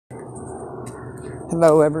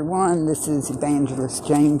Hello everyone, this is Evangelist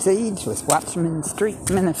James Eads with Watchman Street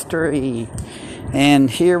Ministry, and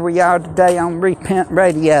here we are today on Repent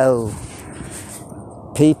Radio.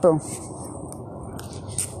 People,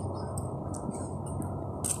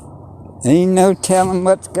 ain't no telling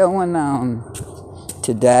what's going on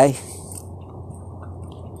today.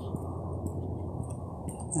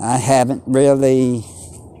 I haven't really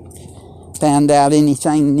found out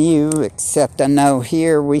anything new, except I know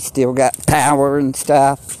here we still got power and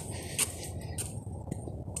stuff.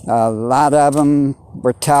 A lot of them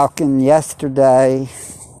were talking yesterday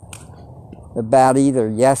about either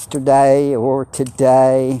yesterday or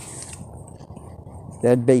today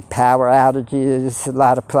there'd be power outages a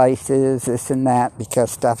lot of places, this and that, because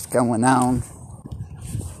stuff's going on.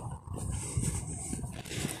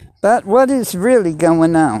 But what is really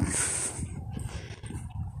going on?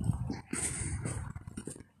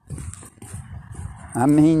 I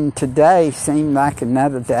mean, today seemed like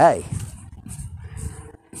another day.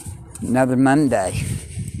 Another Monday.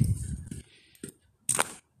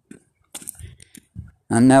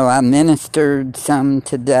 I know I ministered some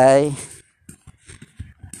today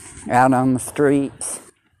out on the streets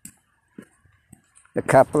a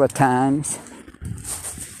couple of times.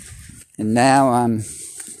 And now I'm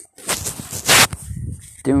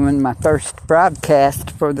doing my first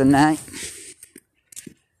broadcast for the night.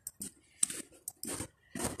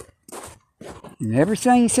 And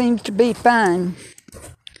everything seems to be fine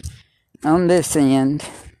on this end.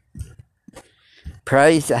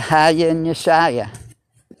 Praise Ahaya and Yeshaya.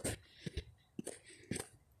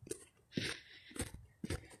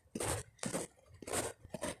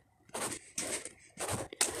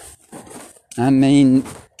 I mean,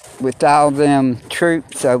 with all them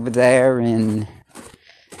troops over there in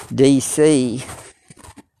D.C.,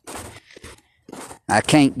 I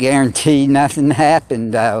can't guarantee nothing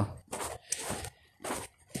happened, though.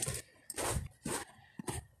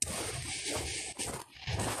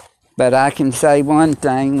 But I can say one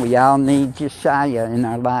thing, we all need Yeshaya in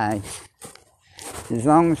our lives. As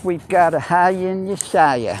long as we've got Ahaya and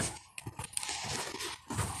Yeshaya,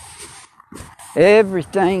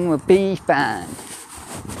 everything will be fine.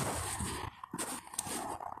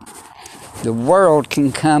 The world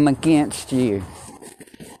can come against you,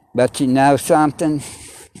 but you know something?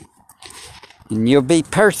 And you'll be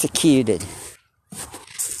persecuted.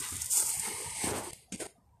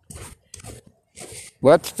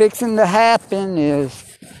 What's fixing to happen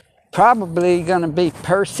is probably going to be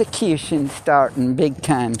persecution starting big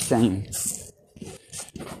time soon.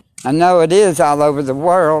 I know it is all over the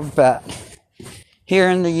world, but here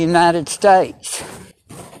in the United States,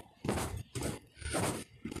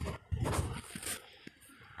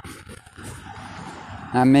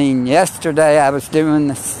 I mean, yesterday I was doing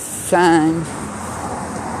the sign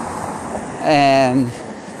and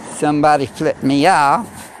somebody flipped me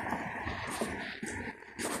off.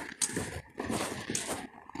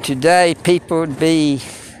 Today, people would be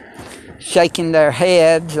shaking their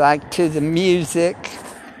heads like to the music,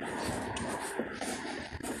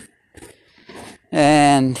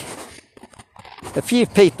 and a few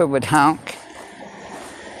people would honk,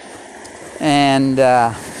 and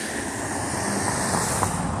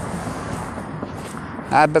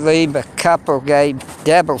I believe a couple gave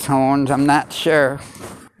devil's horns, I'm not sure.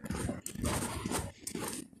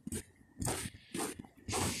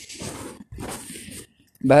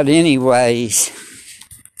 But anyways,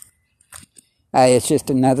 hey, it's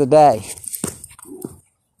just another day.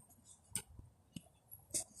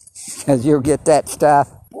 Because you'll get that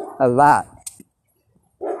stuff a lot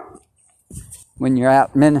when you're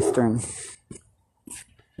out ministering.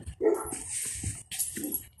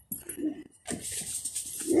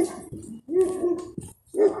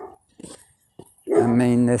 I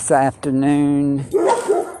mean, this afternoon,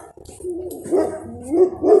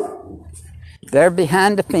 they're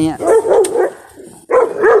behind the fence.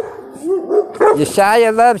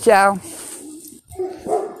 Yeshaya loves y'all.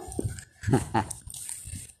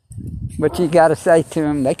 What you got to say to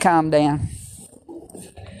them? They calm down.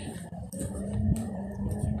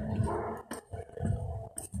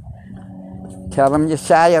 Tell them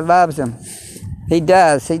Yeshaya loves them. He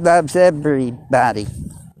does. He loves everybody.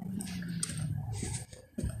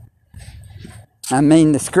 I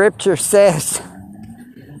mean, the scripture says,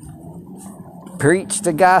 preach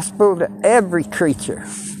the gospel to every creature.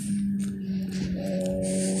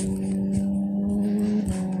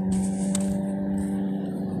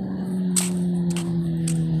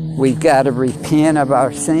 We've got to repent of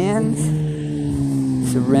our sins,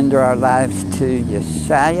 surrender our lives to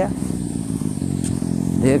Yeshaya,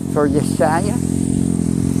 live for Yeshaya,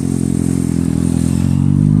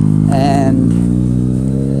 and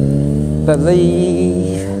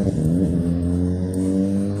believe.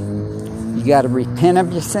 You got to repent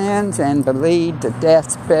of your sins and believe the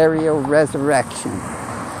death, burial, resurrection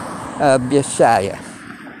of Yeshua.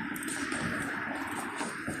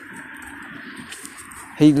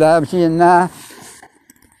 He loves you enough.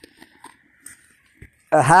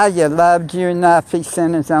 How you loved you enough, he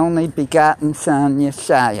sent his only begotten Son,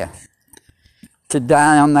 Yeshua, to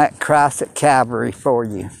die on that cross at Calvary for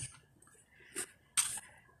you.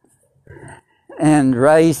 And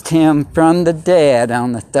raised him from the dead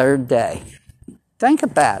on the third day. Think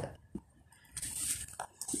about it.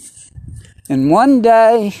 And one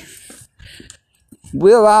day,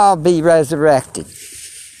 we'll all be resurrected.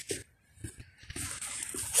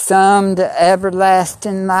 Some to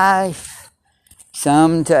everlasting life,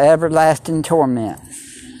 some to everlasting torment.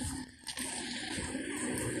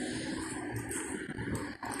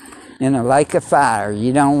 In a lake of fire.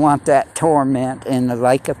 You don't want that torment in the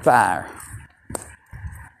lake of fire.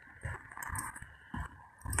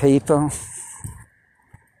 People,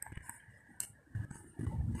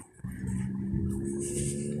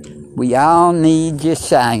 we all need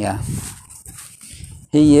Yeshua.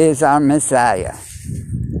 He is our Messiah.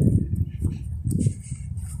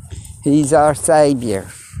 He's our Savior.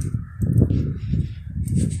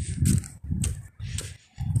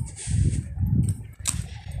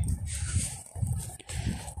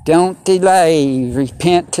 Don't delay.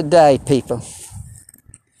 Repent today, people.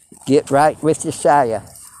 Get right with Yeshua.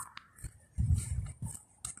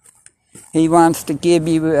 He wants to give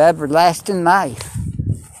you everlasting life.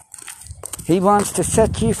 He wants to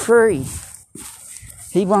set you free.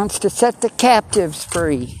 He wants to set the captives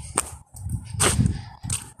free.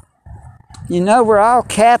 You know, we're all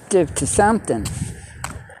captive to something.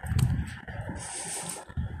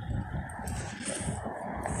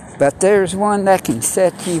 But there's one that can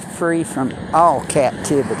set you free from all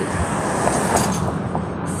captivity.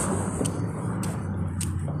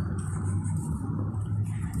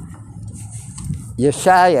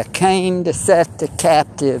 Yeshua came to set the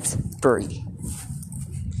captives free.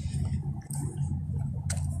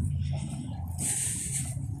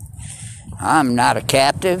 I'm not a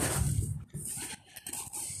captive.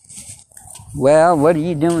 Well, what are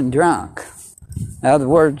you doing drunk? In other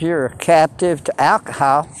words, you're a captive to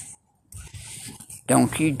alcohol.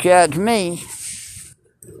 Don't you judge me.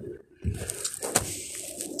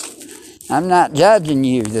 I'm not judging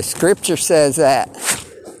you. The scripture says that.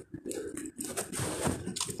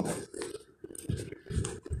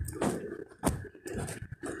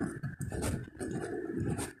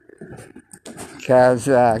 Because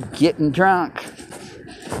getting drunk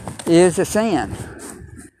is a sin.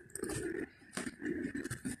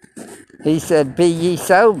 He said, be ye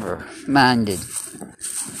sober-minded,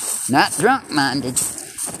 not drunk-minded.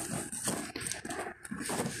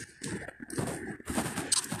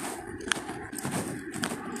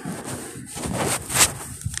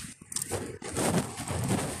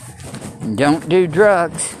 And don't do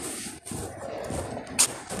drugs.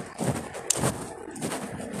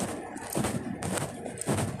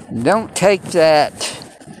 Don't take that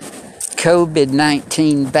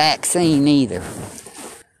COVID-19 vaccine either.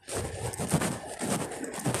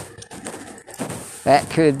 That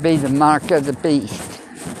could be the mark of the beast.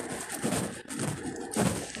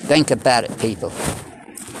 Think about it, people.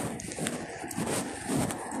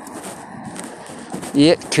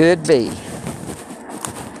 It could be.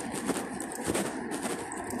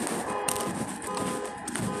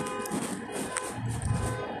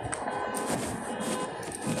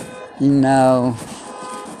 You know,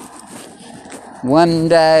 one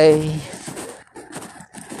day,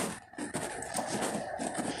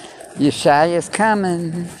 Yeshua is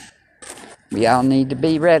coming. We all need to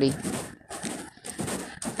be ready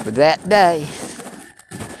for that day.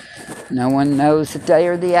 No one knows the day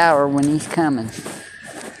or the hour when he's coming.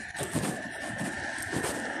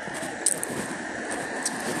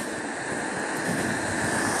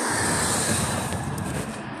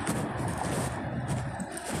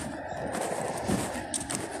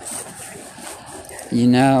 You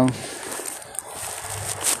know,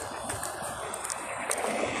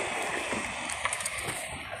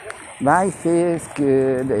 life is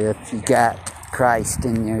good if you got Christ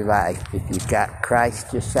in your life, if you got Christ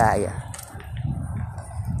Yeshua.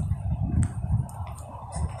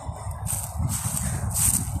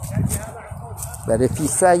 But if you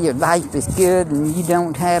say your life is good and you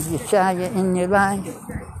don't have Yeshua in your life,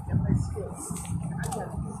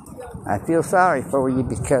 I feel sorry for you,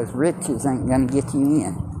 because riches ain't going to get you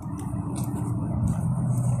in.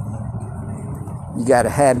 You got to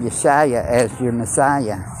have Yeshua as your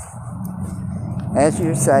Messiah, as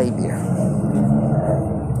your Savior.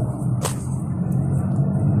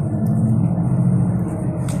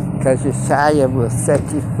 Because Yeshua will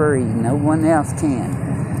set you free. No one else can.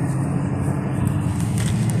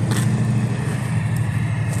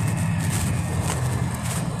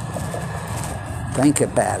 Think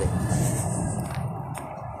about it.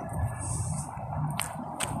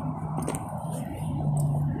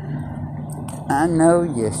 I know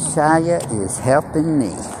Yeshua is helping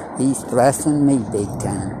me. He's blessing me big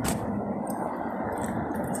time.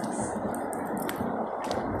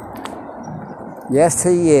 Yes,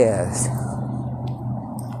 he is.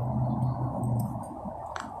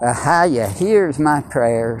 Ahaya hears my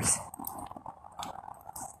prayers.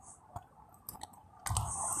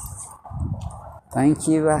 Thank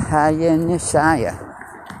you, Ahaya and Yeshua.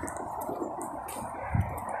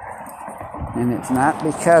 And it's not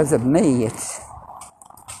because of me,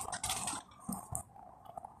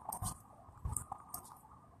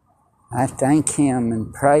 I thank him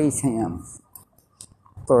and praise him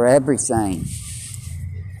for everything.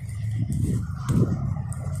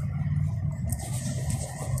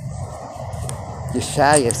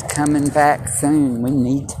 Yeshua is coming back soon. We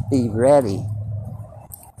need to be ready.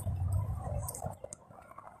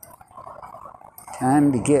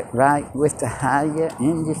 Time to get right with the Ahaya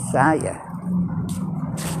and Yeshua.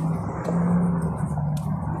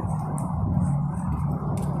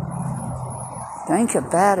 Think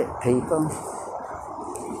about it, people.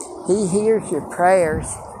 He hears your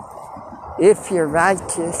prayers if you're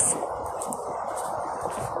righteous.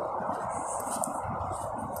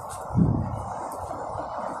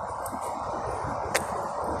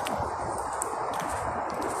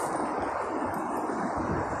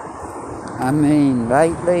 I mean,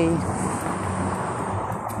 lately,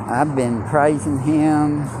 I've been praising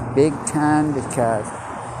him big time because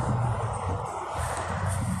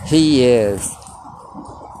he is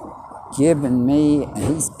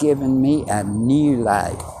he's given me a new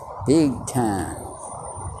life, big time.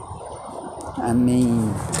 I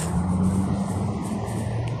mean,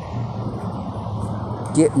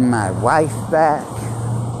 getting my wife back.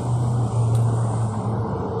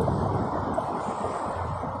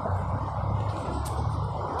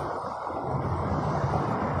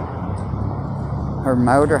 Her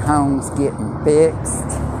motorhome's getting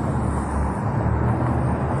fixed.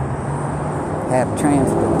 Have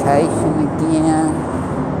transportation again.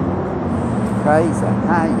 Praise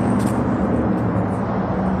Ahaya.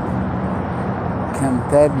 Come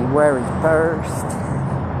February 1st.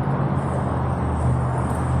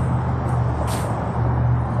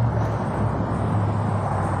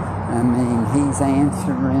 I mean, he's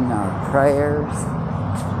answering our prayers.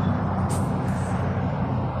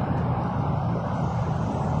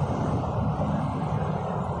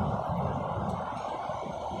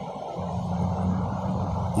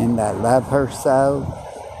 And I love her so.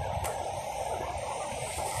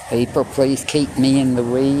 People, please keep me and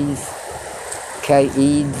Louise K.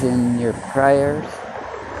 Eads in your prayers.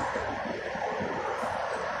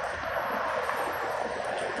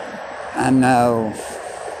 I know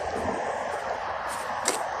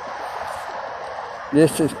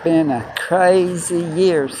this has been a crazy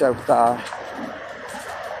year so far.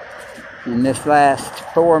 And this last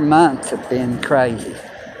 4 months have been crazy.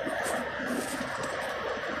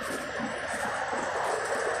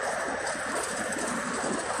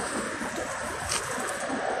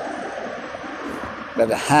 But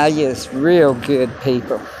Ahaya is real good,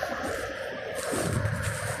 people.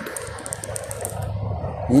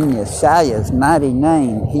 In Yeshua's mighty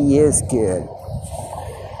name, he is good.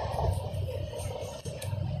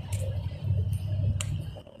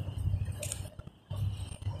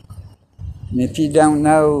 And if you don't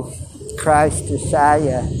know Christ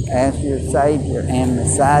Yeshua as your Savior and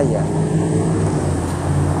Messiah,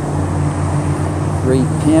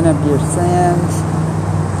 repent of your sins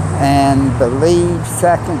and believe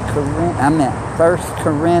 1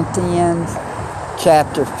 Corinthians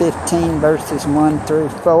chapter 15 verses 1 through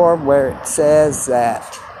 4, where it says that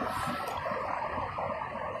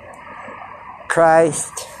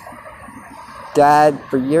Christ died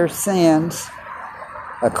for your sins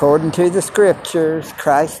according to the scriptures.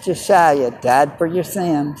 Christ Yeshua died for your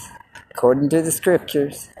sins according to the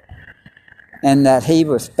scriptures, and that he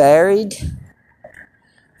was buried,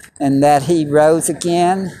 and that he rose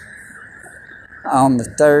again on the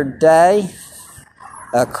third day,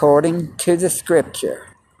 according to the scripture.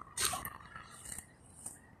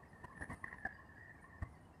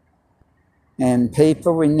 And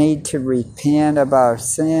people, we need to repent of our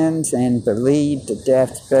sins and believe the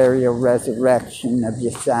death, burial, resurrection of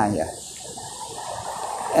Yeshua.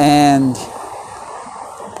 And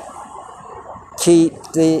keep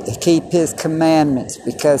his commandments,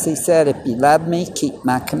 because he said, if you love me, keep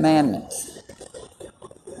my commandments.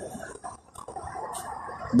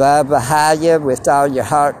 Love Ahaya with all your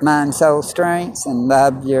heart, mind, soul, strength, and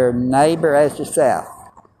love your neighbor as yourself.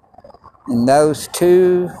 And those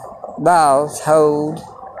two laws hold,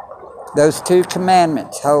 those two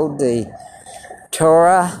commandments hold the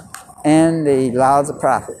Torah and the laws of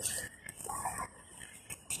prophets.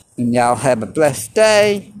 And y'all have a blessed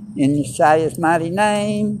day in Yeshua's mighty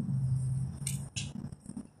name.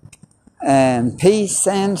 And peace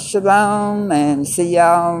and shalom, and see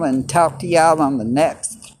y'all and talk to y'all on the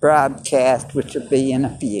next broadcast, which will be in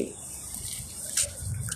a few.